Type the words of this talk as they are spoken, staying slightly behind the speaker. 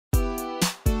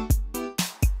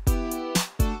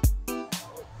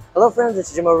Hello friends,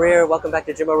 it's Jim O'Rear. Welcome back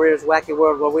to Jim O'Rear's Wacky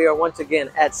World, where we are once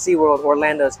again at SeaWorld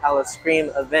Orlando's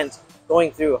Howl-O-Scream event,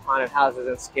 going through haunted houses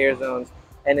and scare zones.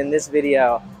 And in this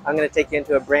video, I'm going to take you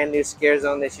into a brand new scare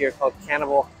zone this year called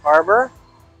Cannibal Harbor,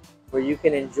 where you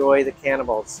can enjoy the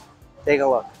cannibals. Take a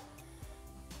look.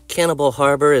 Cannibal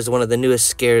Harbor is one of the newest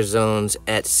scare zones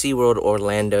at SeaWorld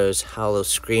Orlando's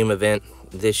Howl-O-Scream event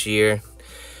this year.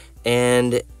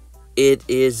 And it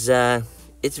is,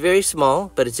 it's very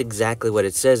small, but it's exactly what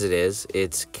it says it is.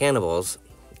 It's cannibals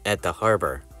at the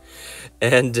harbor.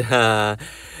 And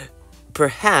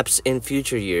perhaps in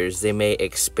future years, they may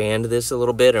expand this a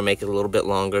little bit or make it a little bit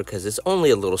longer because it's only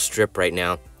a little strip right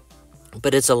now.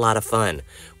 But it's a lot of fun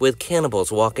with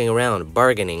cannibals walking around,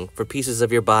 bargaining for pieces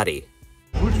of your body.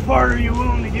 Which part are you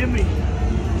willing to give me?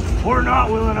 Or not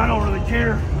willing, I don't really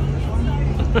care.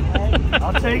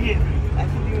 I'll take it. I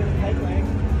can do it in a peg leg.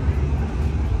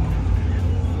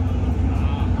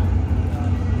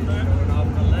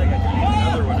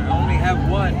 Another one. I only have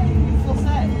one. Full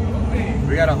set.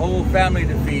 We got a whole family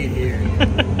to feed here. I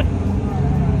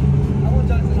won't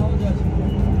judge it, I won't judge it.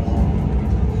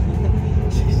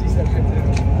 She said I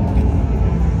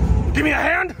do. Give me a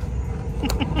hand.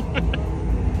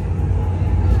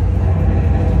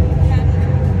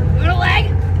 Little leg.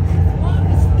 What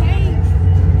stinks?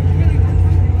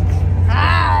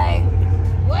 Hi.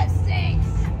 What stinks?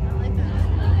 I like that.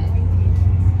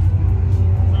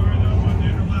 Sorry, that was one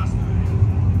dinner last night.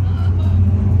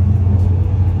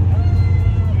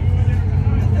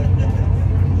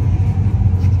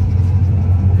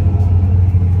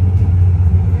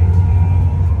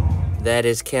 That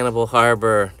is Cannibal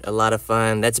Harbor. A lot of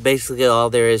fun. That's basically all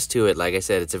there is to it. Like I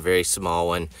said, it's a very small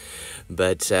one.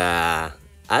 But I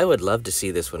would love to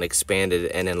see this one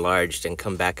expanded and enlarged and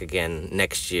come back again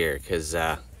next year because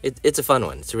it's a fun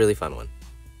one. It's a really fun one.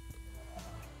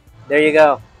 There you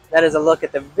go. That is a look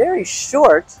at the very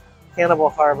short Cannibal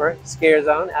Harbor scare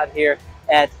zone out here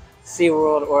at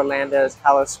SeaWorld Orlando's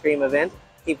Howl-O-Scream event.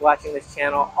 Keep watching this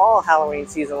channel all Halloween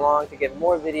season long to get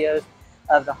more videos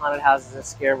of the haunted houses and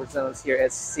scare zones here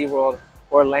at SeaWorld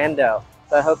Orlando.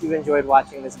 So I hope you've enjoyed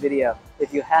watching this video.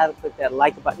 If you have, click that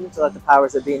like button to let the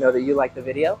powers that be know that you like the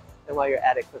video. And while you're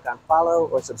at it, click on follow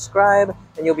or subscribe,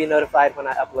 and you'll be notified when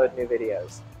I upload new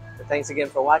videos. So thanks again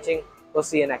for watching. We'll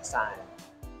see you next time.